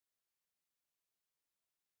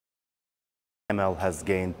AML has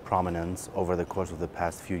gained prominence over the course of the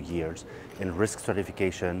past few years in risk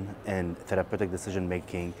stratification, in therapeutic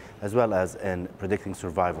decision-making, as well as in predicting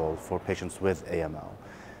survival for patients with AML.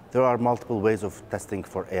 There are multiple ways of testing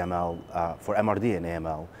for AML, for MRD in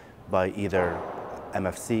AML, by either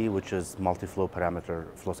MFC, which is multi-flow parameter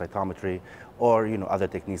flow cytometry, or other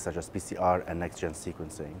techniques such as PCR and next-gen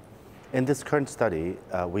sequencing. In this current study,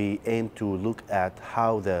 we aim to look at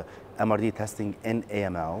how the MRD testing in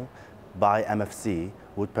AML by MFC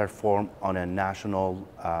would perform on a national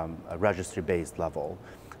registry-based level.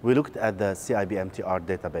 We looked at the CIBMTR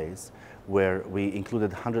database, where we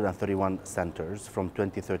included 131 centers from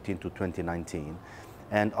 2013 to 2019.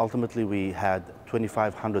 And ultimately, we had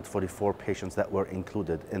 2,544 patients that were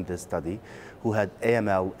included in this study who had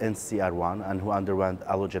AML in CR1 and who underwent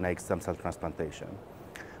allogeneic stem cell transplantation.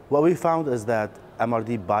 What we found is that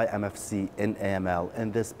MRD by MFC in AML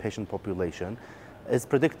in this patient population is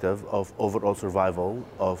predictive of overall survival,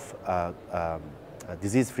 of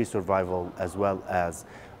disease-free survival, as well as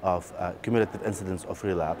of cumulative incidence of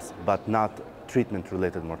relapse, but not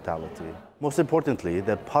treatment-related mortality. Most importantly,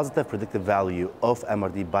 the positive predictive value of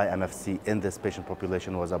MRD by MFC in this patient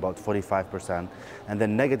population was about 45%, and the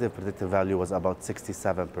negative predictive value was about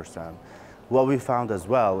 67%. What we found as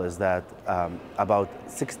well is that about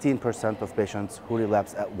 16% of patients who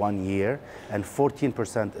relapsed at 1 year and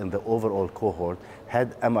 14% in the overall cohort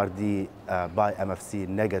had MRD by MFC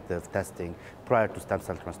negative testing prior to stem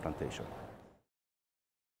cell transplantation.